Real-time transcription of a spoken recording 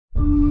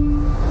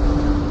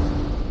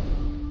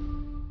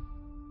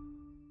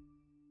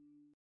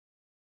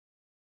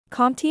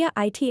CompTIA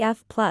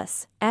ITF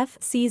Plus,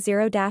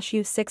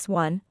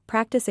 FC0-U61,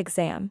 Practice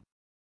Exam.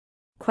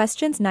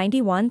 Questions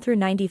 91 through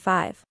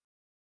 95.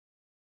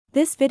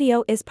 This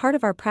video is part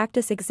of our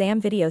practice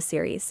exam video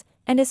series,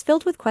 and is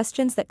filled with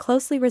questions that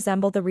closely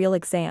resemble the real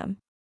exam.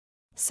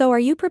 So are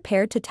you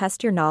prepared to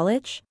test your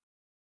knowledge?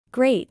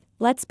 Great,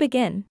 let's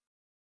begin.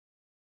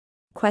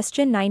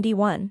 Question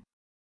 91.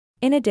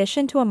 In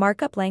addition to a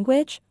markup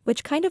language,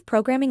 which kind of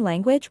programming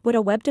language would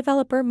a web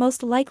developer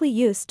most likely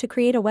use to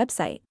create a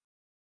website?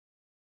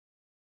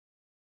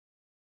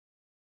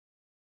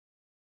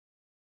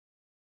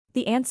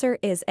 The answer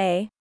is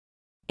A.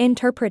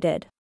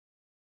 Interpreted.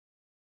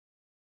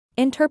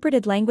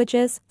 Interpreted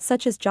languages,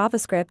 such as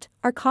JavaScript,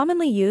 are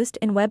commonly used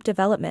in web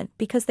development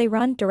because they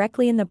run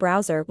directly in the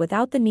browser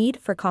without the need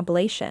for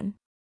compilation.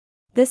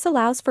 This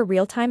allows for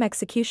real-time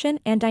execution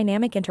and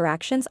dynamic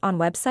interactions on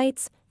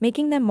websites,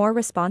 making them more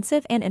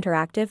responsive and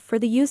interactive for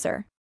the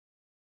user.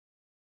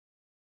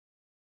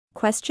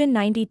 Question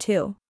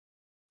 92.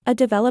 A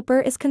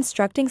developer is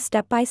constructing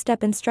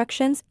step-by-step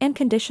instructions and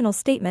conditional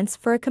statements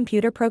for a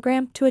computer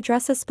program to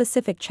address a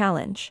specific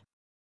challenge.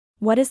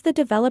 What is the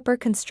developer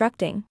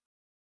constructing?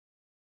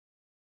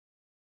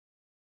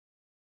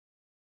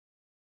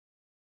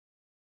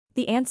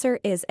 The answer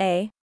is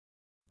A.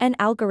 An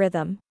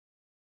algorithm.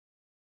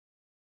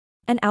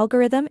 An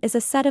algorithm is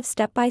a set of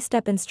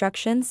step-by-step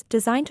instructions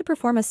designed to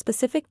perform a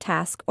specific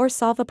task or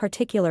solve a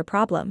particular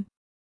problem.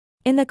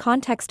 In the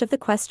context of the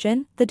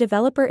question, the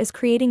developer is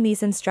creating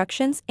these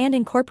instructions and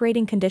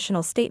incorporating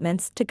conditional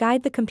statements to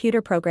guide the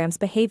computer program's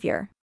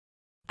behavior.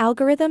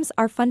 Algorithms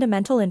are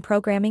fundamental in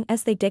programming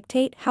as they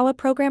dictate how a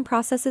program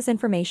processes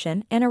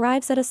information and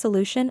arrives at a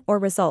solution or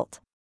result.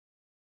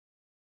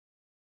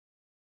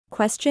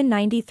 Question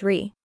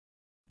 93.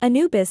 A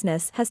new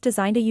business has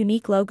designed a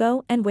unique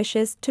logo and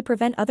wishes to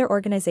prevent other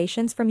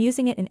organizations from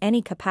using it in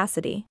any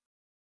capacity.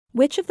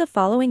 Which of the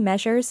following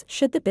measures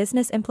should the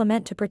business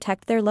implement to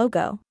protect their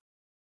logo?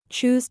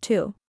 Choose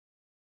 2.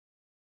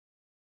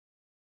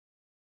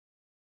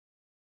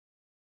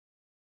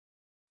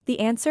 The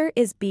answer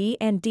is B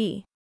and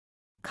D.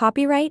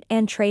 Copyright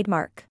and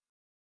trademark.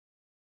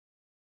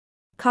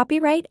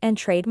 Copyright and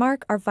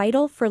trademark are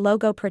vital for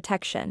logo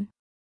protection.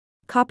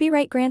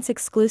 Copyright grants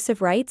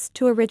exclusive rights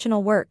to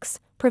original works,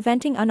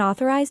 preventing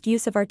unauthorized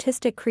use of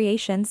artistic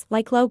creations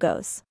like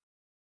logos.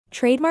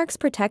 Trademarks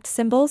protect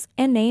symbols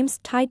and names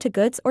tied to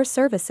goods or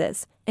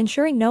services,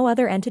 ensuring no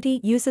other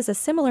entity uses a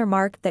similar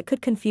mark that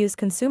could confuse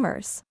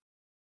consumers.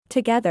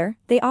 Together,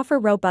 they offer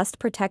robust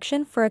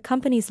protection for a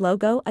company's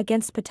logo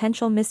against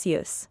potential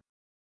misuse.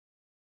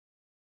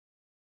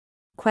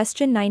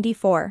 Question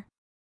 94.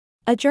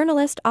 A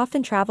journalist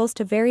often travels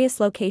to various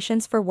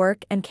locations for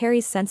work and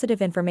carries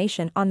sensitive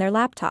information on their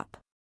laptop.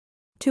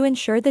 To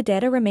ensure the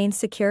data remains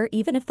secure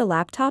even if the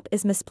laptop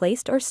is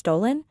misplaced or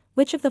stolen,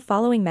 which of the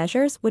following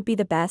measures would be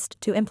the best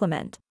to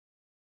implement?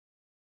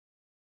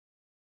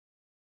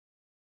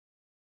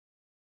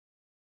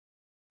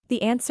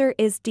 The answer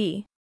is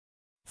D.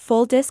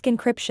 Full disk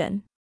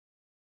encryption.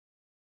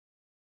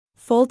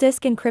 Full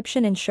disk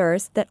encryption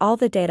ensures that all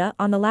the data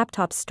on the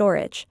laptop's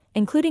storage,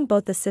 including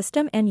both the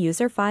system and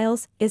user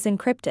files, is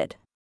encrypted.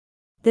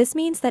 This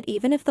means that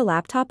even if the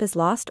laptop is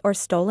lost or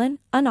stolen,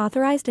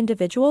 unauthorized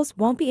individuals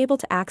won't be able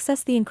to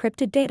access the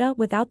encrypted data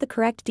without the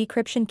correct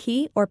decryption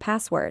key or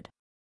password.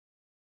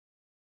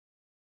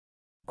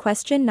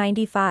 Question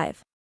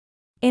 95.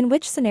 In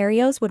which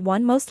scenarios would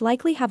one most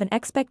likely have an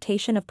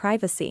expectation of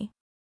privacy?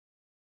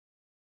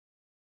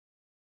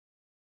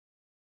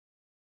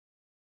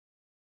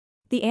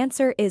 The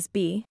answer is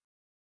B.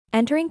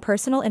 Entering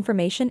personal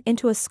information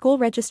into a school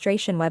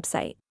registration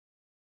website.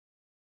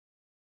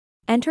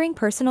 Entering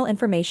personal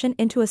information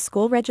into a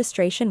school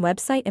registration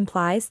website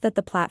implies that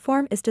the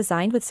platform is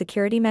designed with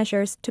security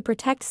measures to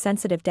protect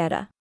sensitive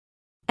data.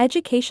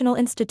 Educational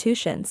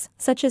institutions,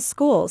 such as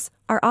schools,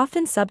 are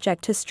often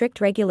subject to strict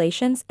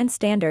regulations and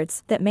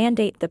standards that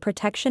mandate the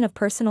protection of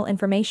personal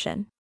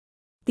information.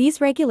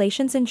 These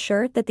regulations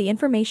ensure that the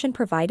information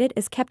provided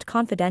is kept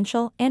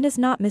confidential and is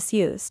not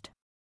misused.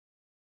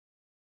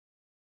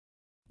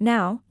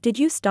 Now, did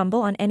you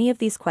stumble on any of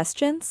these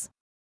questions?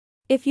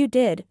 If you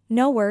did,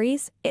 no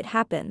worries, it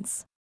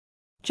happens.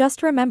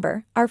 Just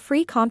remember, our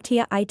free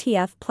CompTIA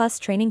ITF Plus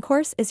training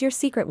course is your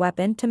secret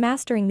weapon to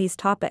mastering these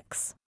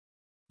topics.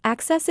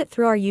 Access it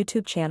through our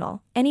YouTube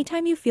channel,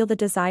 anytime you feel the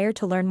desire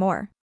to learn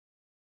more.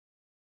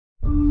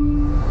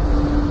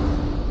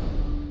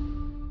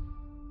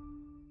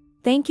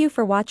 Thank you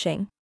for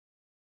watching.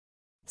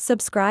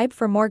 Subscribe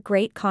for more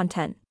great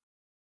content.